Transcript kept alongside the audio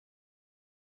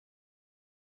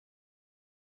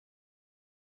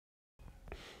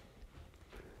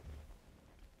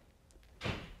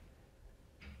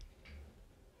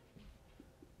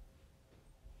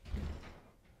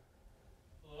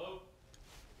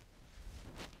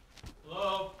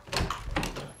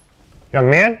Young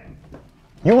man,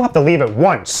 you will have to leave at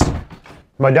once.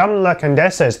 Madame la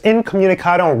Condesa is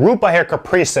incommunicado rupa her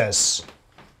caprices.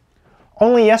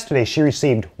 Only yesterday she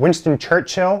received Winston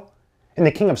Churchill and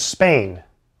the King of Spain.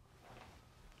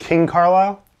 King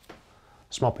Carlisle?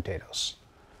 Small potatoes.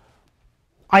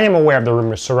 I am aware of the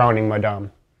rumors surrounding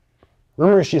Madame.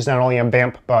 Rumors she's not only a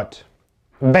vamp, but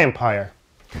vampire.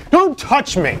 Don't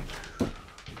touch me!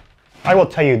 I will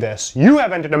tell you this, you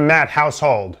have entered a mad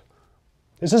household.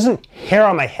 This isn't hair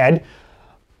on my head.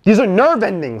 These are nerve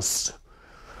endings.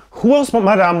 Who else but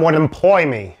Madame would employ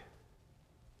me?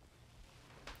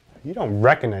 You don't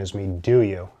recognize me, do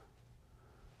you?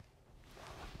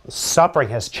 Suffering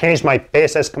has changed my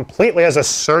face as completely as a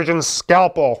surgeon's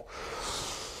scalpel.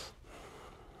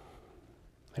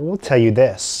 I will tell you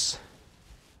this.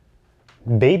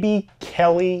 Baby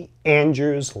Kelly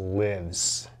Andrews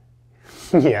lives.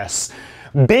 Yes,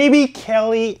 Baby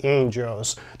Kelly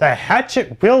Andrews, the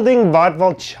hatchet-wielding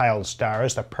vaudeville child star,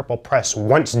 as the Purple Press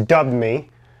once dubbed me.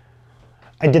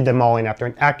 I did them all in after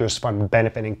an Actors Fund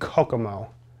benefit in Kokomo.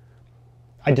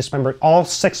 I dismembered all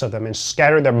 6 of them and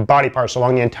scattered their body parts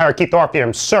along the entire Keith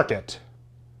Orpheum circuit.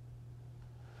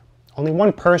 Only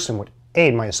one person would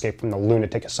aid my escape from the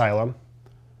lunatic asylum.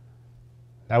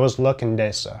 That was La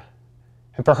Condesa.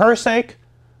 And for her sake,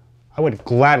 I would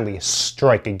gladly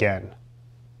strike again.